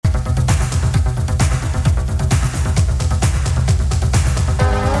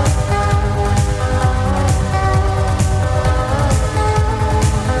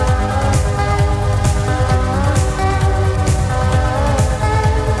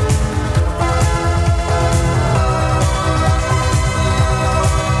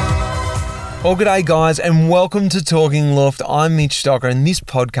Well, g'day guys, and welcome to Talking Luft. I'm Mitch and this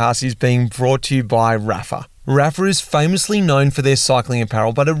podcast is being brought to you by Rapha. Rapha is famously known for their cycling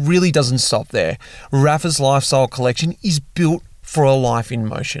apparel, but it really doesn't stop there. Rapha's lifestyle collection is built for a life in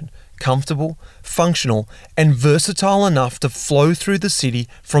motion. Comfortable, functional, and versatile enough to flow through the city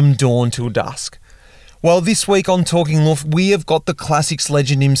from dawn till dusk. Well, this week on Talking Luft, we have got the classics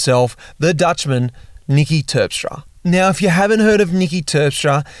legend himself, the Dutchman, Niki Terpstra. Now, if you haven't heard of Niki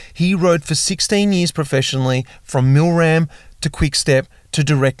Terpstra, he rode for 16 years professionally from Milram to QuickStep to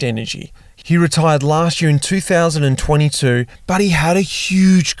Direct Energie. He retired last year in 2022, but he had a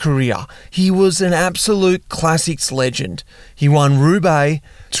huge career. He was an absolute classics legend. He won Roubaix,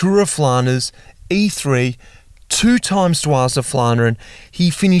 Tour of Flanders, E3, 2 times Dwars of Vlaanderen.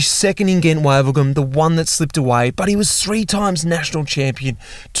 He finished second in Ghent-Wevelgem, the one that slipped away, but he was 3 times national champion,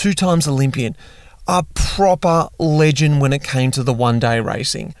 2 times Olympian. A proper legend when it came to the one-day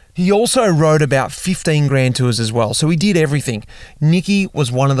racing. He also rode about 15 Grand Tours as well, so he did everything. Niki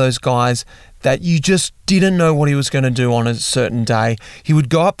was one of those guys that you just didn't know what he was going to do on a certain day. He would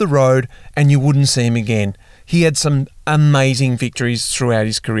go up the road and you wouldn't see him again. He had some amazing victories throughout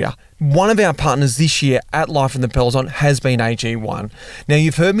his career. One of our partners this year at Life in the Peloton has been AG1. Now,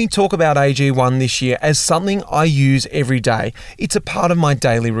 you've heard me talk about AG1 this year as something I use every day. It's a part of my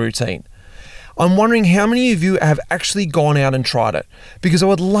daily routine. I'm wondering how many of you have actually gone out and tried it, because I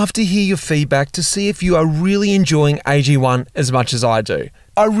would love to hear your feedback to see if you are really enjoying AG1 as much as I do.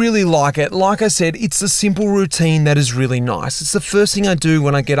 I really like it. Like I said, it's a simple routine that is really nice. It's the first thing I do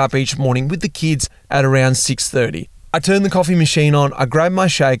when I get up each morning with the kids at around 6:30. I turn the coffee machine on, I grab my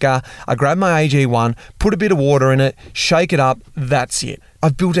shaker, I grab my AG1, put a bit of water in it, shake it up, that's it.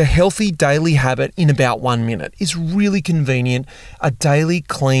 I've built a healthy daily habit in about 1 minute. It's really convenient, a daily,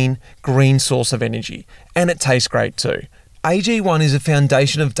 clean, green source of energy. And it tastes great too. AG1 is a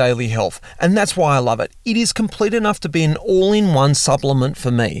foundation of daily health, and that's why I love it. It is complete enough to be an all-in-one supplement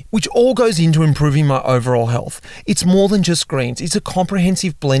for me, which all goes into improving my overall health. It's more than just greens. It's a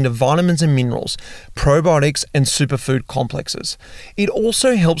comprehensive blend of vitamins and minerals, probiotics and superfood complexes. It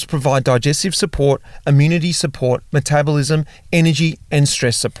also helps provide digestive support, immunity support, metabolism, energy and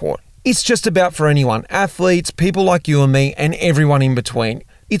stress support. It's just about for anyone, athletes, people like you and me, and everyone in between.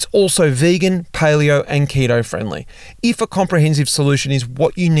 It's also vegan, paleo, and keto friendly. If a comprehensive solution is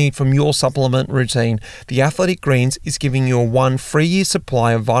what you need from your supplement routine, the Athletic Greens is giving you a 1 free year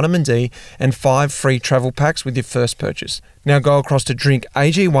supply of vitamin D and 5 free travel packs with your first purchase. Now go across to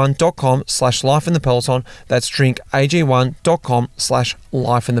drinkag1.com/lifeinthepeloton. That's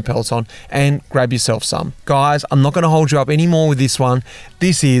drinkag1.com/lifeinthepeloton and grab yourself some. Guys, I'm not going to hold you up anymore with this one.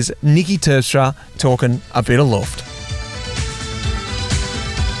 This is Niki Terpstra talking a bit of luft.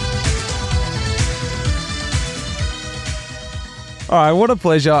 All right, what a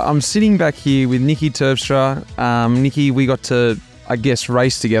pleasure. I'm sitting back here with Niki Terpstra. Niki, we got to, I guess,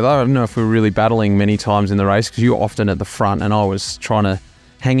 race together. I don't know if we were really battling many times in the race because you were often at the front and I was trying to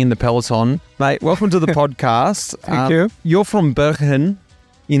hang in the peloton. Mate, welcome to the podcast. Thank you. You're from Bergen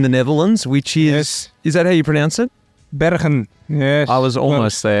in the Netherlands, which is... Yes. Is that how you pronounce it? Bergen, yes. I was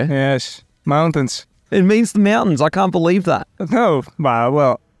almost there. Yes, mountains. It means the mountains. I can't believe that. No,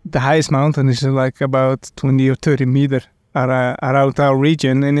 well, the highest mountain is like about 20 or 30 meters around our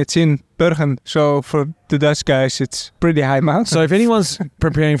region, and it's in Bergen. So for the Dutch guys, it's pretty high mountain. So if anyone's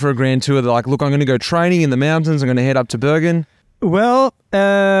preparing for a grand tour, they're like, look, I'm going to go training in the mountains. I'm going to head up to Bergen. Well,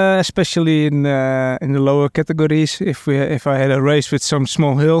 especially in the lower categories, if I had a race with some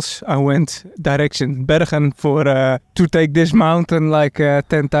small hills, I went direction Bergen for to take this mountain like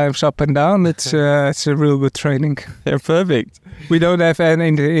 10 times up and down. It's a real good training. Yeah, perfect. We don't have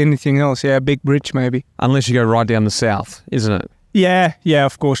anything else. Yeah, big bridge maybe. Unless you go right down the south, isn't it? Yeah,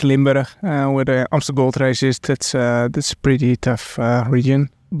 of course, Limburg, where the Amsterdam Gold Race is. That's a pretty tough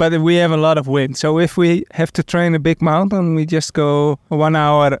region. But we have a lot of wind. So if we have to train a big mountain, we just go 1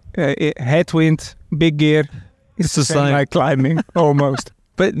 hour headwind, big gear. It's the same like climbing, almost.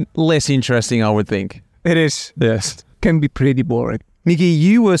 But less interesting, I would think. It is. Yes. Can be pretty boring. Niki,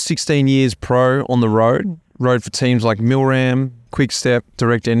 you were 16 years pro on the road. Rode for teams like Milram, QuickStep,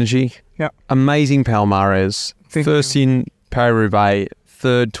 Direct Energie. Yeah. Amazing palmares. First in Paris-Roubaix,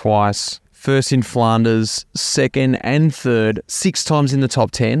 third twice. First in Flanders, second and third, 6 times in the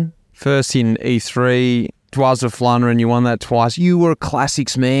top 10. First in E3, Dwars of Vlaanderen, you won that twice. You were a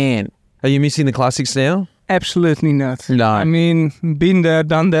classics man. Are you missing the classics now? Absolutely not. No. I mean, been there,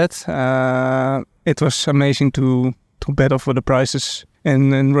 done that. It was amazing to battle for the prizes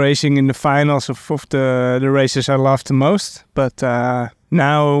and racing in the finals of the races I loved the most. But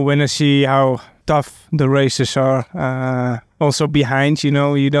now when I see how tough the races are. Also behind,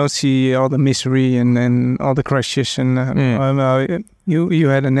 you don't see all the misery and all the crashes. And you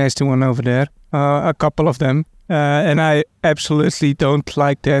had a nasty one over there, a couple of them. And I absolutely don't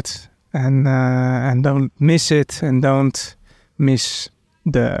like that, and don't miss it, and don't miss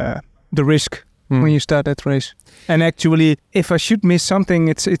the risk when you start that race. And actually, if I should miss something,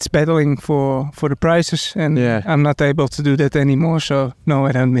 it's battling for the prizes, and I'm not able to do that anymore. So no,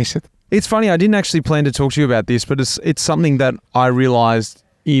 I don't miss it. It's funny. I didn't actually plan to talk to you about this, but it's something that I realized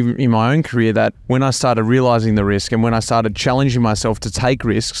even in my own career, that when I started realizing the risk and when I started challenging myself to take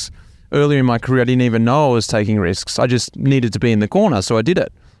risks. Earlier in my career, I didn't even know I was taking risks. I just needed to be in the corner, so I did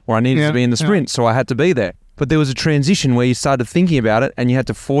it. Or I needed to be in the sprint, so I had to be there. But there was a transition where you started thinking about it and you had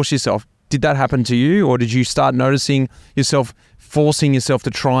to force yourself. Did that happen to you, or did you start noticing yourself forcing yourself to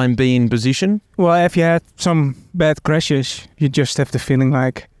try and be in position? Well, if you had some bad crashes, you just have the feeling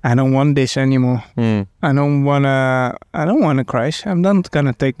like, I don't want this anymore. I don't wanna crash. I'm not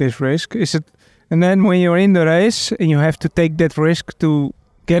gonna take this risk. And then when you're in the race and you have to take that risk to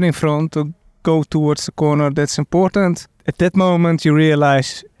get in front, to go towards the corner, that's important. At that moment, you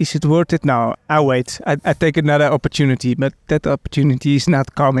realize, is it worth it now? I wait. I take another opportunity, but that opportunity is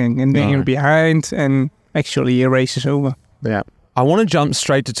not coming. And then you're behind, and actually your race is over. Yeah. I want to jump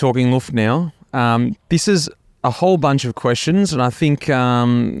straight to Talking Luft now. This is a whole bunch of questions, and I think,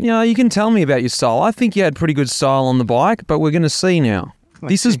 you can tell me about your style. I think you had pretty good style on the bike, but we're going to see now.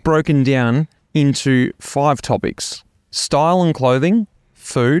 This is broken down into 5 topics: style and clothing,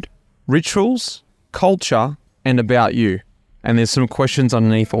 food, rituals, culture, and about you. And there's some questions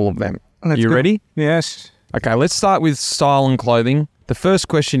underneath all of them. You ready? Yes. Okay, let's start with style and clothing. The first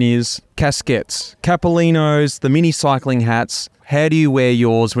question is casquettes, capellinos, the mini cycling hats. How do you wear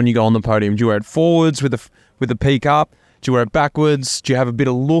yours when you go on the podium? Do you wear it forwards with the peak up? Do you wear it backwards? Do you have a bit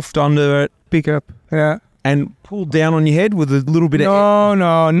of luft under it? Peak up, yeah. And pull down on your head with a little bit of...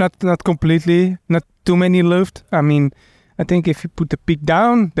 No, not completely. Not too many luft. I mean, I think if you put the peak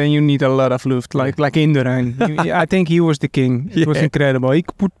down, then you need a lot of luft, like in the rain. I think he was the king. It was incredible. He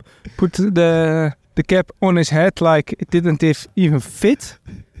could put the cap on his head like it didn't even fit.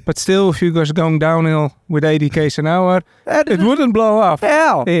 But still, if you was going downhill with 80 km an hour, it wouldn't blow off.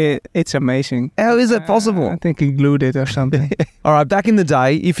 How? It's amazing. How is it possible? I think he glued it or something. All right, back in the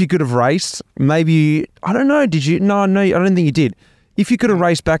day, if you could have raced, maybe, I don't know, did you? No, I don't think you did. If you could have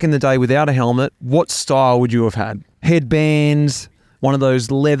raced back in the day without a helmet, what style would you have had? Headbands, one of those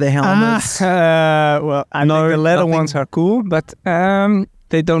leather helmets? Well, I know the leather ones are cool, but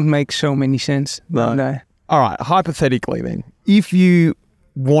they don't make so many sense. No. All right, hypothetically then, if you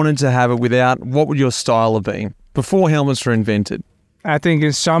wanted to have it without, what would your style have been before helmets were invented? I think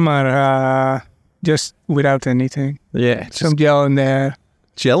in summer, just without anything. Yeah. Some gel in there.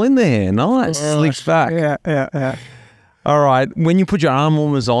 Gel in there, nice. Slicks back. Yeah. All right, when you put your arm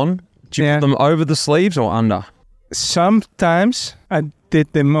warmers on, do you put them over the sleeves or under? Sometimes I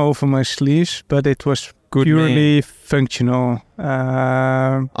did them over my sleeves, but it was purely functional.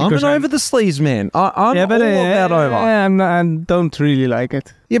 I'm an over the sleeves man. I'm all about over. I don't really like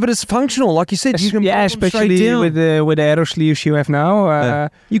it. Yeah, but it's functional, like you said. You can especially with the aero sleeves you have now.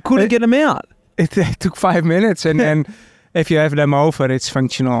 You couldn't get them out. It took 5 minutes, and then if you have them over, it's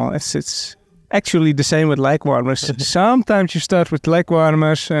functional. It's actually the same with leg warmers. Sometimes you start with leg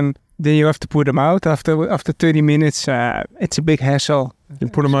warmers, and then you have to put them out after 30 minutes. It's a big hassle. You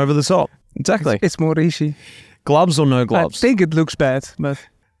put them over the top. Exactly. It's more easy. Gloves or no gloves? I think it looks bad, but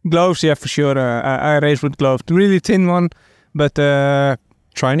gloves, yeah, for sure. I race with gloves. Really thin one, but...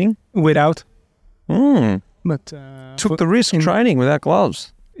 training? Without. But took the risk training without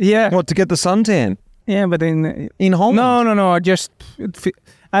gloves? Yeah. What, to get the suntan? Yeah, but in Holland? No.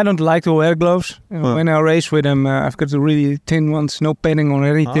 I don't like to wear gloves. When I race with them, I've got the really thin ones, no padding or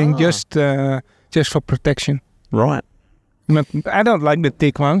anything, just for protection. Right. But I don't like the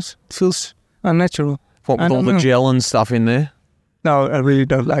thick ones. It feels unnatural. What, with all the gel and stuff in there? No, I really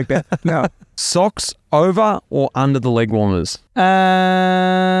don't like that. No. Socks over or under the leg warmers? Under.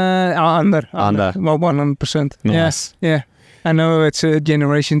 Well, 100%. Nice. Yeah. I know it's a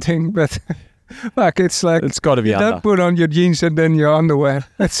generation thing, but it's like... It's got to be under. Don't put on your jeans and then your underwear.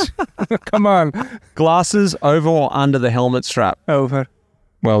 Come on. Glasses over or under the helmet strap? Over.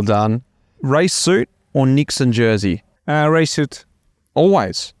 Well done. Race suit or Nixon jersey? Race suit.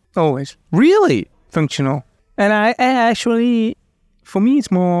 Always? Always. Really? Functional. And I actually, for me,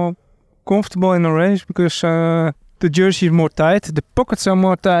 it's more comfortable in a race because the jersey is more tight, the pockets are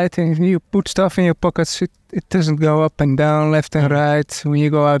more tight, and you put stuff in your pockets, it doesn't go up and down, left and right. When you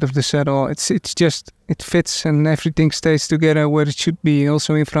go out of the saddle, it's just, it fits and everything stays together where it should be,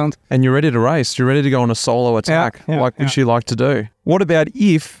 also in front. And you're ready to race. You're ready to go on a solo attack, which you like to do. What about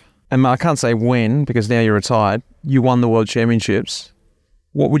if, and I can't say when because now you're retired, you won the World Championships,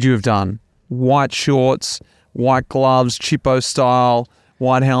 what would you have done? White shorts, white gloves, Chippo style,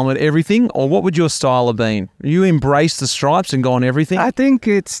 white helmet, everything? Or what would your style have been? You embrace the stripes and go on everything? I think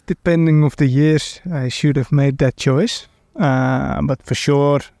it's depending of the years. I should have made that choice. But for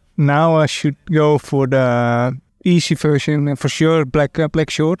sure, now I should go for the easy version. And for sure, black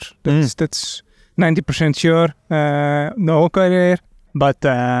shorts. That's 90% sure. The whole career. But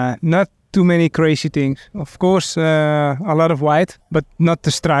not too many crazy things. Of course, a lot of white, but not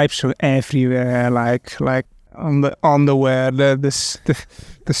the stripes everywhere, like on the underwear, the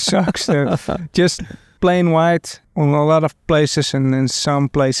socks. Just plain white on a lot of places, and in some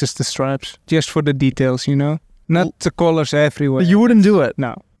places the stripes, just for the details, Not the colors everywhere. You wouldn't do it?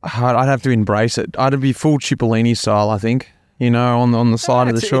 No. I'd have to embrace it. I'd be full Cipollini style, I think, on the side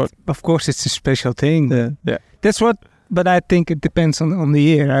of the short. Of course, it's a special thing. Yeah. That's what... But I think it depends on the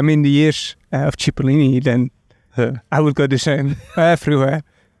year. I mean, the years of Cipollini, then I would go the same everywhere.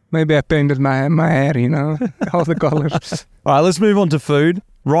 Maybe I painted my hair, all the colors. All right, let's move on to food.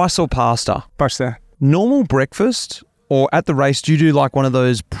 Rice or pasta? Pasta. Normal breakfast, or at the race, do you do like one of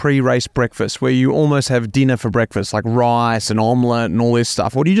those pre-race breakfasts where you almost have dinner for breakfast, like rice and omelette and all this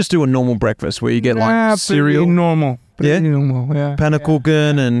stuff? Or do you just do a normal breakfast where you get like cereal? Normal. Normal, yeah.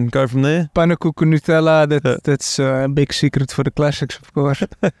 Pannenkoeken and go from there? Pannenkoeken, Nutella, that's a big secret for the classics, of course.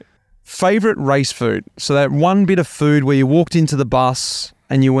 Favorite race food? So that one bit of food where you walked into the bus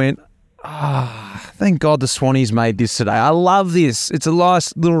and you went, thank God the Swannies made this today. I love this. It's a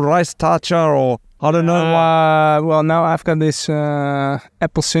nice little rice toucher, or I don't know. Well, now I've got this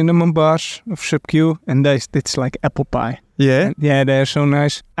apple cinnamon bars of Sub-Q, and it's like apple pie. Yeah? Yeah, they're so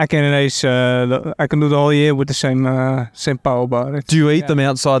nice. I can race, I can do the whole year with the same power bar. Do you eat them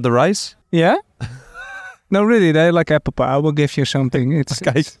outside the race? Yeah? No, really, they're like apple pie. I will give you something.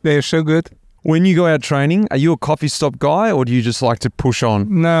 They're so good. When you go out training, are you a coffee stop guy, or do you just like to push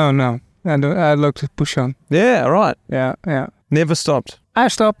on? No. I like to push on. Yeah, right. Yeah. Never stopped. I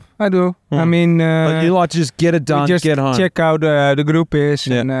stop. I do. I mean... but you like to just get it done, get home. Check out the group is.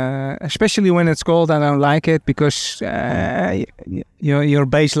 Yeah. And especially when it's cold, I don't like it because your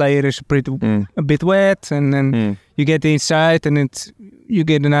base layer is a bit wet, and then you get inside and you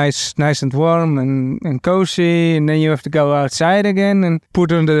get nice and warm and cozy, and then you have to go outside again and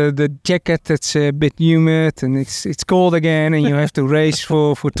put on the jacket that's a bit humid, and it's cold again, and you have to race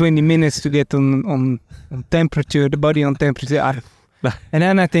for 20 minutes to get on temperature, the body on temperature. And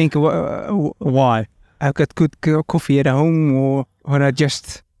then I think, why? I've got good coffee at home, or I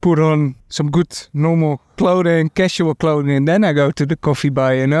just put on some good normal clothing, casual clothing, and then I go to the coffee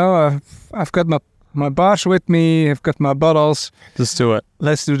bar, I've got my bars with me, I've got my bottles. Just do it.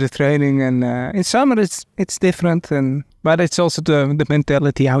 Let's do the training. And in summer it's different, but it's also the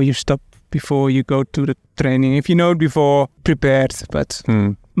mentality, how you stop before you go to the training. If you know it before, prepared. But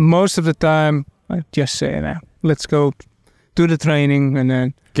most of the time, I just say, let's go do the training and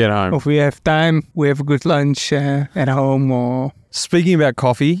then get home. If we have time, we have a good lunch at home. Or speaking about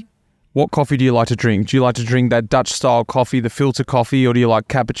coffee, what coffee do you like to drink? Do you like to drink that Dutch style coffee, the filter coffee, or do you like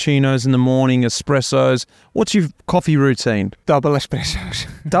cappuccinos in the morning, espressos? What's your coffee routine? Double espressos.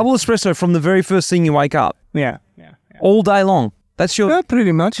 Double espresso from the very first thing you wake up? Yeah. All day long? That's your... Yeah,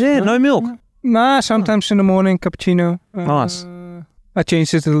 pretty much. Yeah, no milk? Nah, sometimes in the morning, cappuccino. Nice. I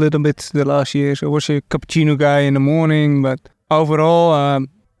changed it a little bit the last years. I was a cappuccino guy in the morning, but overall,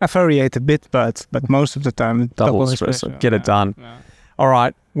 I variate a bit, but most of the time, double espresso. Get it done. Yeah. All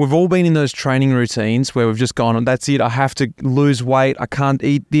right. We've all been in those training routines where we've just gone, that's it. I have to lose weight. I can't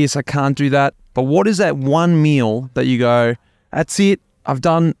eat this. I can't do that. But what is that one meal that you go, that's it. I've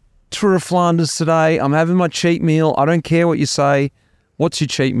done Tour of Flanders today. I'm having my cheat meal. I don't care what you say. What's your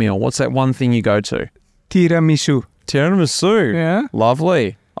cheat meal? What's that one thing you go to? Tiramisu. Tiramisu. Yeah.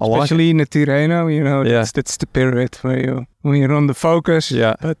 Lovely. Especially in the Tirreno, that's the period where when you're on the focus.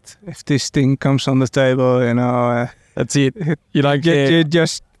 Yeah. But if this thing comes on the table, that's it. You don't care. You're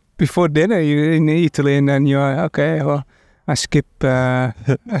just before dinner, you're in Italy, and then you're okay. Well, I skip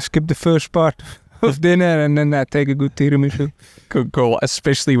the first part of dinner, and then I take a good tiramisu. Good call,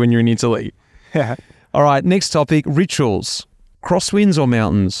 especially when you're in Italy. Yeah. All right. Next topic: rituals. Crosswinds or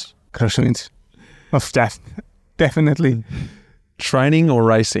mountains? Crosswinds. Of that, definitely. Training or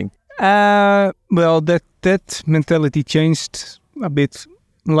racing? Well, that mentality changed a bit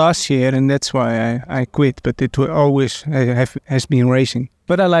last year, and that's why I quit. But it always has been racing.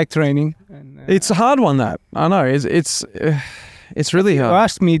 But I like training. And, it's a hard one, that. I know. It's really hard. You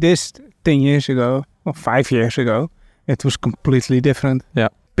asked me this 10 years ago, or 5 years ago. It was completely different. Yeah.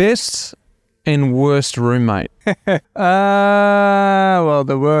 Best and worst roommate? Well,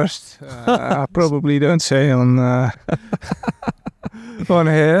 the worst. I probably don't say on on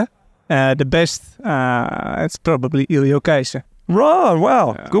here. The best, it's probably Ilio Keizer. Right,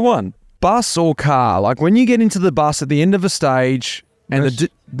 wow. Yeah. Good one. Bus or car? Like when you get into the bus at the end of a stage and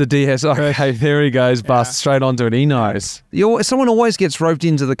the DS, okay, there he goes, bus, straight onto it, he knows. Someone always gets roped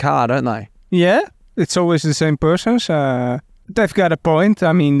into the car, don't they? Yeah, it's always the same persons. They've got a point.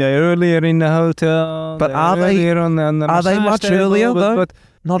 I mean, they're earlier in the hotel. But are they much earlier though? But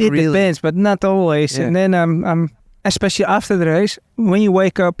not it really. It depends, but not always. Yeah. And then I'm especially after the race, when you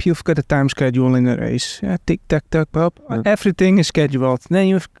wake up, you've got a time schedule in the race. Yeah, tick, tack, tack, pop. Yeah. Everything is scheduled. Then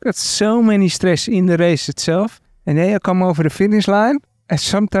you've got so many stress in the race itself. And then you come over the finish line. And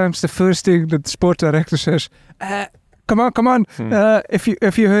sometimes the first thing that the sport director says, come on. If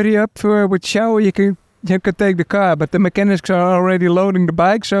you hurry up with shower, you can take the car. But the mechanics are already loading the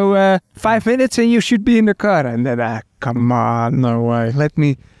bike. So 5 minutes and you should be in the car. And then, come on, no way. Let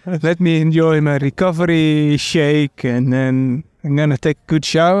me enjoy my recovery shake, and then I'm gonna take a good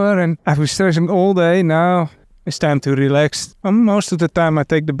shower. And I was stressing all day. Now it's time to relax. Most of the time I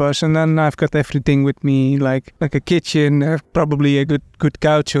take the bus, and then I've got everything with me, like a kitchen, probably a good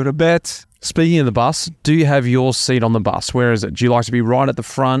couch or a bed. Speaking of the bus, do you have your seat on the bus? Where is it? Do you like to be right at the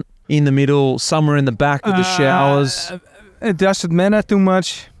front, in the middle, somewhere in the back with the showers? It doesn't matter too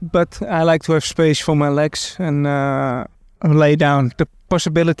much, but I like to have space for my legs and lay down. The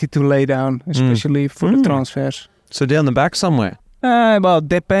possibility to lay down, especially for the transfers. So down the back somewhere? Well,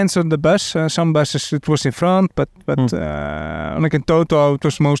 depends on the bus. Some buses it was in front, but like in Toto, it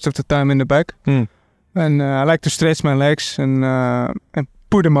was most of the time in the back. And I like to stretch my legs and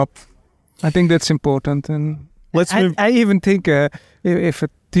put them up. I think that's important. And let's move. I even think if a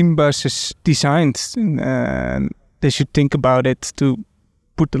team bus is designed, they should think about it to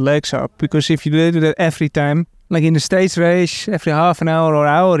put the legs up, because if you do that every time, like in the stage race, every half an hour or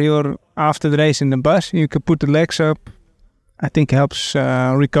hour, you're after the race in the bus, you can put the legs up. I think helps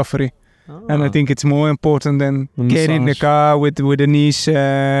recovery. And I think it's more important than getting in the car with the knees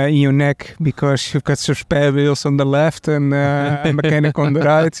in your neck, because you've got some spare wheels on the left and a mechanic on the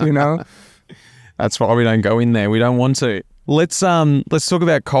right, you know. That's why we don't go in there. We don't want to. Let's talk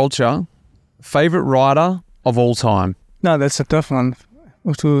about culture. Favorite rider of all time? No, that's a tough one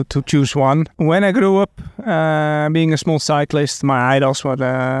to choose one. When I grew up, being a small cyclist, my idols were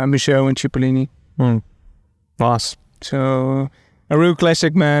Michel and Cipollini. Nice. So a real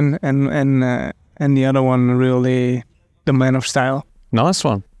classic man, and the other one really the man of style. Nice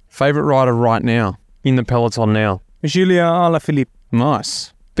one. Favorite rider right now in the peloton now? Julia Alaphilippe.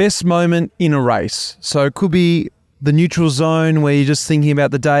 Nice. Best moment in a race. So it could be the neutral zone where you're just thinking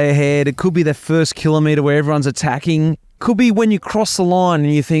about the day ahead. It could be the first kilometre where everyone's attacking. Could be when you cross the line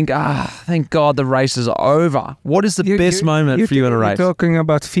and you think, thank God the race is over. What is the best moment for you in a race? You're talking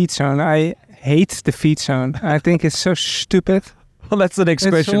about feed zone. I hate the feed zone. I think it's so stupid. Well, that's the next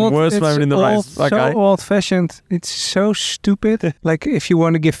question. Worst moment in the race. Okay. So old-fashioned. It's so stupid. Like if you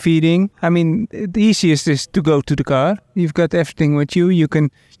want to give feeding, I mean, the easiest is to go to the car. You've got everything with you. You can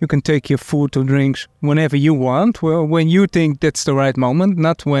take your food or drinks whenever you want. Well, when you think that's the right moment,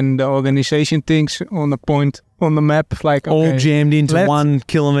 not when the organization thinks on a point on the map, like all jammed into 1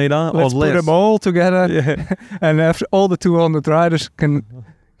 kilometre or less. Let's put them all together. Yeah. And after all the 200 riders can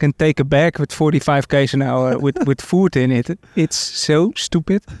take a bag with 45 km an hour with food in it. It's so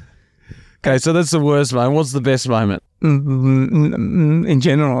stupid. Okay, so that's the worst moment. What's the best moment? In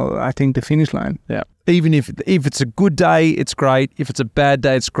general, I think the finish line. Yeah. Even if it's a good day, it's great. If it's a bad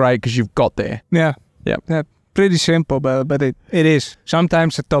day, it's great because you've got there. Yeah. Yeah. Pretty simple, but it is.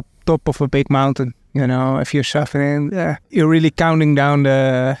 Sometimes the top of a big mountain, you know, if you're suffering, you're really counting down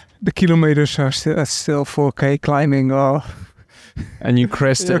the kilometers are still 4K climbing or... And you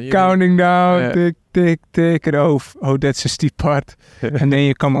crest it. You're counting down, tick, and oh, that's a steep part. And then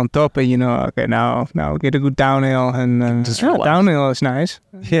you come on top and you know, okay, now get a good downhill, and just downhill is nice.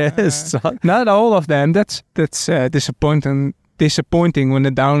 Yes, not all of them. That's disappointing when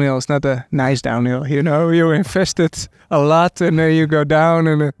the downhill is not a nice downhill. You know, you invested a lot and then you go down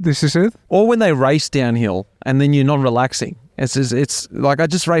and this is it. Or when they race downhill and then you're not relaxing. It's like I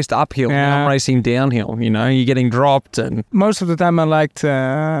just raced uphill. Now I'm racing downhill. You know, you're getting dropped, and most of the time I liked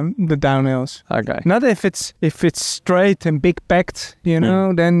the downhills. Okay, not if it's straight and big packed. You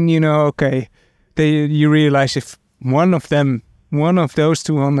know, then you know, okay. You realize if one of them one of those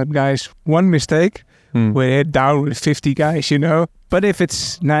 200 guys, one mistake, we're down with 50 guys, But if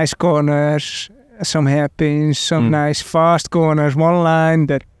it's nice corners, some hairpins, some nice fast corners, one line,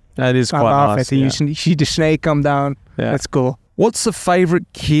 that is I quite love nice. it. You see the snake come down. Yeah. That's cool. What's the favourite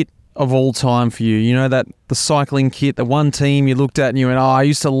kit of all time for you? That the cycling kit, the one team you looked at and you went, I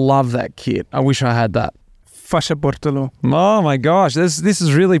used to love that kit. I wish I had that. Fassa Bortolo. Oh my gosh, this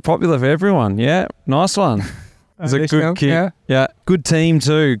is really popular for everyone. Yeah, nice one. It's a good kit. Yeah. Good team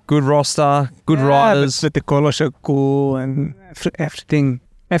too. Good roster. Good riders. But the colours are cool and everything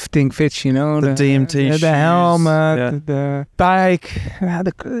fits. The DMT shoes. The helmet, the bike.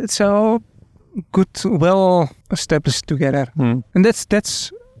 It's all good, well established together. And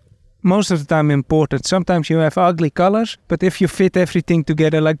that's most of the time important. Sometimes you have ugly colors, but if you fit everything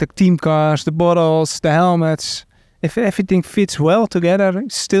together, like the team cars, the bottles, the helmets, if everything fits well together,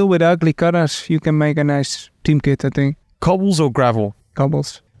 still with ugly colors, you can make a nice team kit, I think. Cobbles or gravel?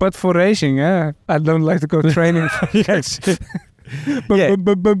 Cobbles. But for racing, I don't like to go training. Yes.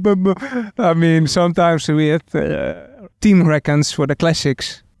 I mean, sometimes we had team reckons for the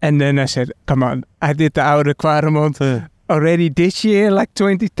classics. And then I said, come on, I did the outer Quaremont already this year, like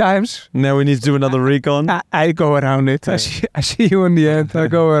 20 times. Now we need to do another recon. I go around it. I see you in the end. I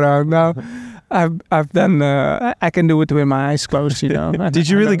go around. Now, I've done, I can do it with my eyes closed, Did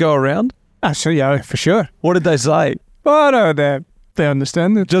you really go around? So yeah, for sure. What did they say? Oh, no, they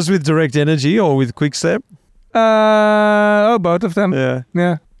understand it. Just with Direct Energie or with QuickStep? Both of them.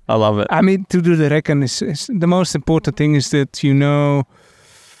 Yeah. I love it. I mean, to do the reckon is the most important thing is that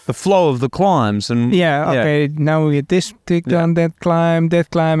the flow of the climbs and okay. Now we had this take down, that climb,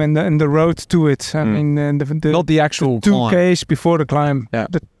 and the road to it. I mean, not the actual the 2Ks climb. before the climb. Yeah,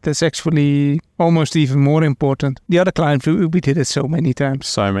 that's actually almost even more important. The other climbs we did it so many times.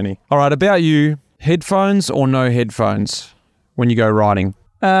 So many. All right, about you, headphones or no headphones when you go riding?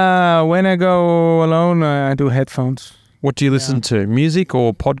 When I go alone, I do headphones. What do you listen to? Music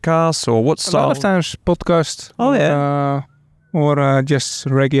or podcasts or what style? A lot of times podcast. Oh yeah. Or just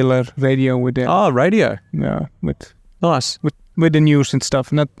regular radio with it. Oh, radio. Yeah, with the news and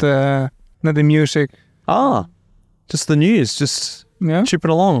stuff, not the music. Just the news, just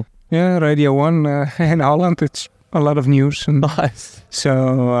chipping along. Yeah, Radio 1 in Holland, it's a lot of news. And nice.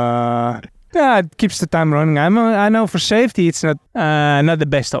 So, it keeps the time running. I know for safety, it's not the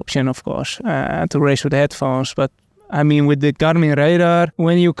best option, of course, to race with headphones, but I mean, with the Garmin radar,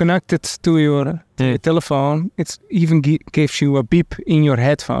 when you connect it to your telephone, it even gives you a beep in your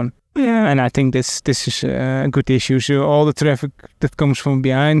headphone. Yeah, and I think this is a good issue. So all the traffic that comes from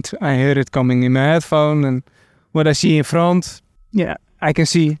behind, I hear it coming in my headphone, and what I see in front, I can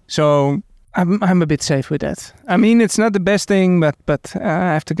see. So I'm a bit safe with that. I mean, it's not the best thing, but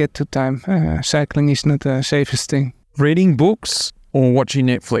I have to get to time. Cycling is not the safest thing. Reading books or watching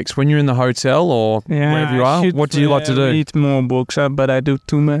Netflix when you're in the hotel or wherever you are? What do you like to do? Read more books, but I do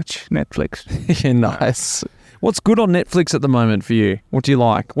too much Netflix. Yeah, nice. What's good on Netflix at the moment for you? What do you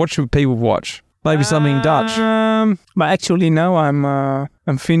like? What should people watch? Maybe something Dutch. But actually now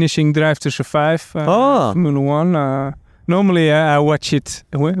I'm finishing Drive to Survive. Formula 1. Normally I watch it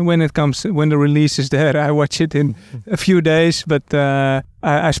when the release is there. I watch it in a few days, but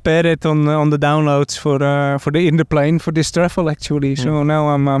I spare it on the downloads for in the plane for this travel actually. So now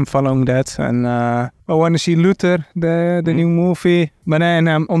I'm following that, and I want to see Luther, the new movie. But then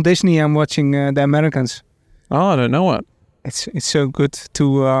on Disney I'm watching The Americans. Oh, I don't know it. It's so good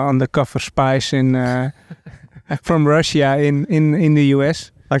to undercover spies in from Russia in the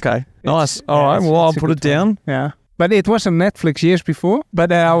US. Okay, nice. All right, well I'll put it down. Yeah. But it was on Netflix years before.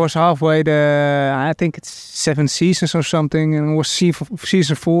 But I was halfway I think it's 7 seasons or something, and it was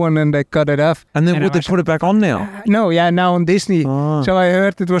season 4, and then they cut it off. And then would they put it back on now? No, now on Disney. Oh. So I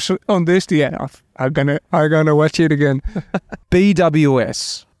heard it was on Disney. Yeah, I'm gonna watch it again.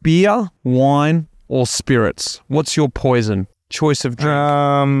 BWS, beer, wine, or spirits? What's your poison? Choice of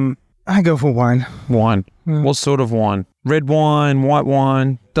drink? I go for wine. Wine. What sort of wine? Red wine, white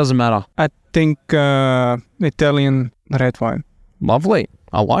wine? Doesn't matter. I think Italian red wine. Lovely.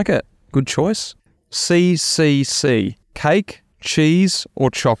 I like it. Good choice. CCC. Cake, cheese,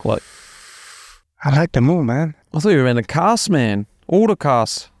 or chocolate? I like them all, man. I thought you were in a cast, man. Order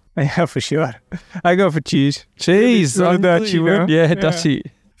cast. Yeah, for sure. I go for cheese. Cheese. Dutchy, yeah, Dutchy.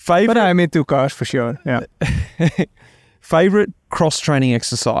 Favorite? But I'm into cars for sure. Yeah. Favorite cross-training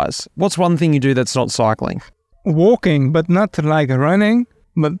exercise? What's one thing you do that's not cycling? Walking, but not like running,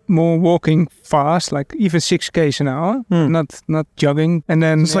 but more walking fast, like even 6Ks an hour, not jogging. And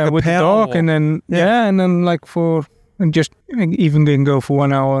then it's like with the dog, and then and then like and just even can go for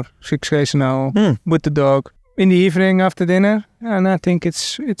 1 hour, 6Ks an hour with the dog. in the evening after dinner, and I think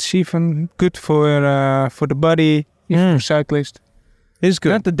it's even good for the body, even for cyclists. It's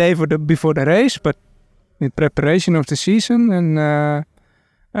good. Not the day before the race, but in preparation of the season, and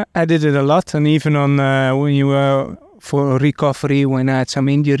I did it a lot, and even on when you were for recovery, when I had some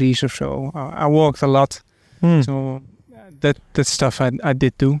injuries or so, I walked a lot. So that stuff I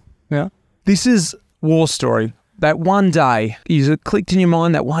did too. Yeah. This is war story. That one day, it clicked in your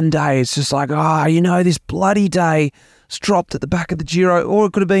mind that one day, it's just like, this bloody day, it's dropped at the back of the Giro, or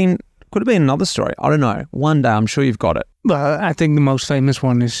it could have been another story. I don't know. One day, I'm sure you've got it. Well, I think the most famous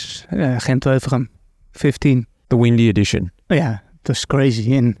one is Gent-Wevelgem, 15. The windy edition. Yeah, it was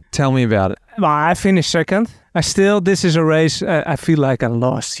crazy. And tell me about it. Well, I finished second. This is a race I feel like I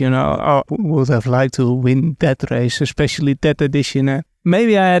lost, I would have liked to win that race, especially that edition.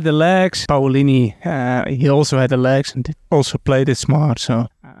 Maybe I had the legs. Paolini, he also had the legs and also played it smart. So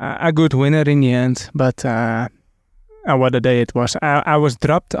a good winner in the end. But what a day it was. I was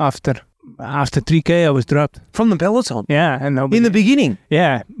dropped after 3K. I was dropped from the peloton. Yeah, and in the beginning.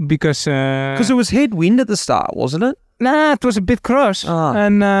 Yeah, because it was headwind at the start, wasn't it? Nah, it was a bit cross.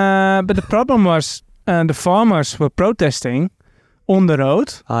 And but the problem was the farmers were protesting on the road.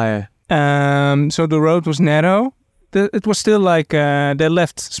 So the road was narrow. It was still like they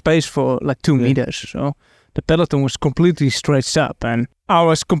left space for like 2 meters. So the peloton was completely stretched up, and I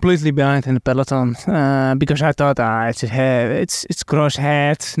was completely behind in the peloton because I thought, it's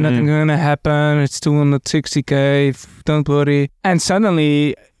cross-head, nothing gonna happen. It's 260k, don't worry. And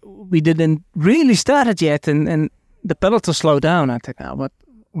suddenly we didn't really start it yet, and the peloton slowed down. I think,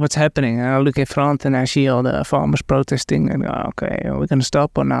 what's happening? And I look in front and I see all the farmers protesting, and okay, are we gonna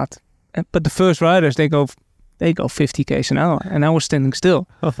stop or not? But the first riders, they go 50 k's an hour, and I was standing still.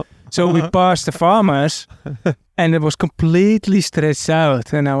 So we passed the farmers, and it was completely stretched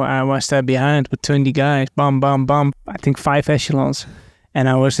out, and I was there behind with 20 guys, bam, bam, bam, I think 5 echelons, and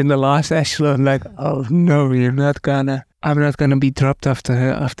I was in the last echelon, like, oh no, I'm not gonna be dropped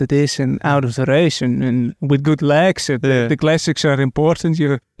after this and out of the race, and with good legs. The classics are important.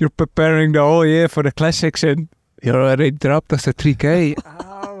 You're preparing the whole year for the classics, and you're already dropped after 3K.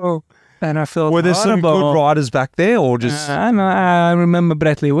 Oh. And I felt Were there some good riders back there, or just? I remember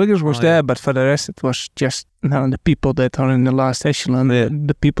Bradley Wiggins was there, but for the rest, it was just the people that are in the last echelon,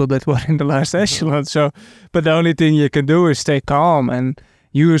 the people that were in the last echelon. So, but the only thing you can do is stay calm and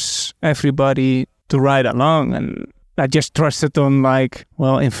use everybody to ride along. And I just trusted on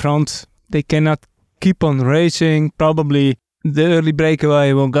in front, they cannot keep on racing. Probably the early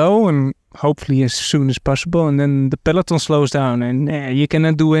breakaway will go, and hopefully as soon as possible, and then the peloton slows down, and you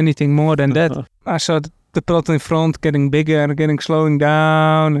cannot do anything more than that. I saw the peloton in front getting bigger and slowing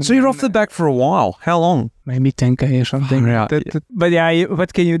down. So you're off the back for a while. How long? Maybe 10k or something. But yeah,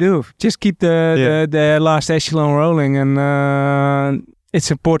 what can you do? Just keep the last echelon rolling, and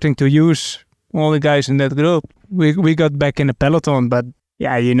it's important to use all the guys in that group. We got back in the peloton, but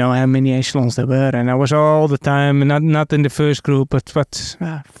yeah, you know how many echelons there were, and I was all the time not in the first group, but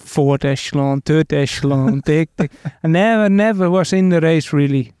fourth echelon, third echelon, I never was in the race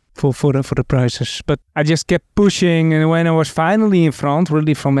really for the prizes, but I just kept pushing, and when I was finally in front,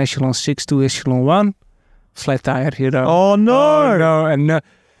 really from echelon 6 to echelon 1, flat tire, Oh no!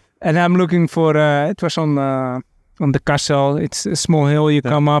 And I'm looking for it was on the Kassel. It's a small hill you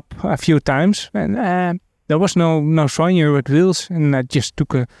come up a few times, and there was no Soigner with wheels, and I just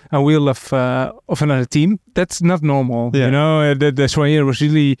took a wheel of another team. That's not normal, you know. The Soigner was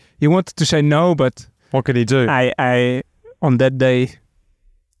really, he wanted to say no, but what could he do? I on that day,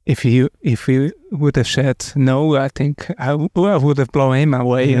 if he would have said no, I think I would have blown him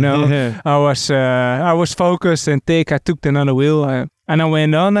away. You know, I was focused and I took another wheel, and I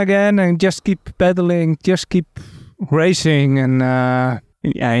went on again and just keep pedaling, just keep racing, and.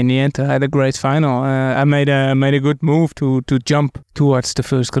 In the end, I had a great final. I made a good move to jump towards the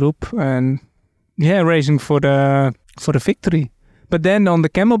first group, and racing for the victory. But then on the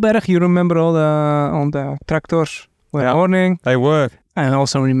Kemmelberg, you remember all the tractors were horning. They were. I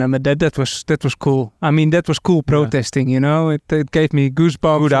also remember that was cool. I mean, that was cool protesting. You know, it gave me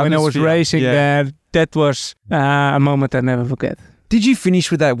goosebumps when I was racing there. That was a moment I never forget. Did you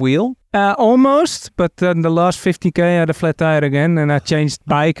finish with that wheel? Almost, but then the last 50k I had a flat tire again, and I changed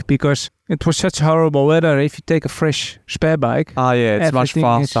bike because it was such horrible weather. If you take a fresh spare bike, it's much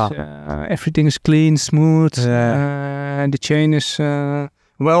faster. Everything is clean, smooth, and the chain is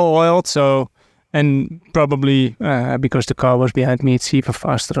well oiled. So, and probably because the car was behind me, it's even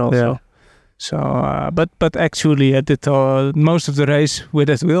faster also. Yeah. So, but actually, I did most of the race with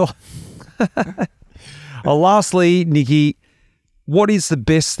that wheel. Well, lastly, Niki, what is the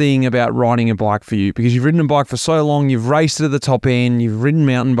best thing about riding a bike for you? Because you've ridden a bike for so long, you've raced it at the top end, you've ridden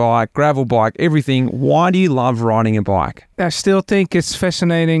mountain bike, gravel bike, everything. Why do you love riding a bike? I still think it's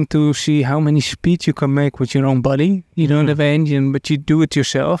fascinating to see how many speed you can make with your own body. You don't have an engine, but you do it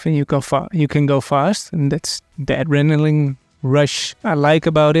yourself and you can go fast. And that's the adrenaline rush I like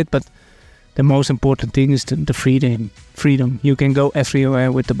about it. But the most important thing is the freedom. You can go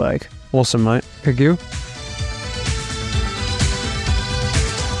everywhere with the bike. Awesome, mate. Thank you.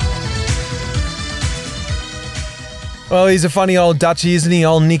 Well, he's a funny old Dutchie, isn't he,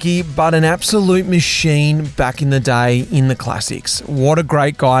 old Niki? But an absolute machine back in the day in the classics. What a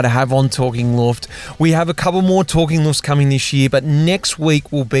great guy to have on Talking Luft. We have a couple more Talking Lufts coming this year, but next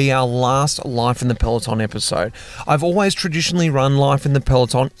week will be our last Life in the Peloton episode. I've always traditionally run Life in the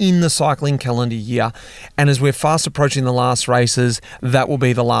Peloton in the cycling calendar year, and as we're fast approaching the last races, that will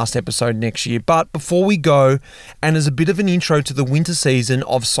be the last episode next year. But before we go, and as a bit of an intro to the winter season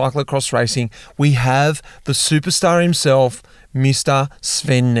of cyclocross racing, we have the superstar himself, Mr.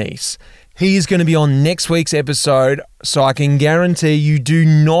 Sven Nys. He is going to be on next week's episode, so I can guarantee you do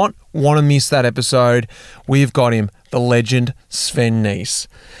not want to miss that episode. We've got him, the legend Sven Nys.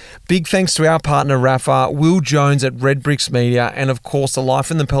 Big thanks to our partner Rafa, Will Jones at Red Bricks Media, and of course the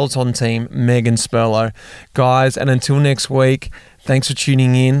Life in the Peloton team, Megan Spurlow. Guys, and until next week, thanks for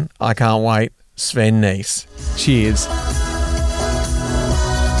tuning in. I can't wait. Sven Nys. Cheers.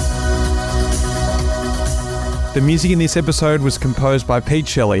 The music in this episode was composed by Pete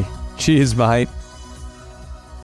Shelley. Cheers, mate.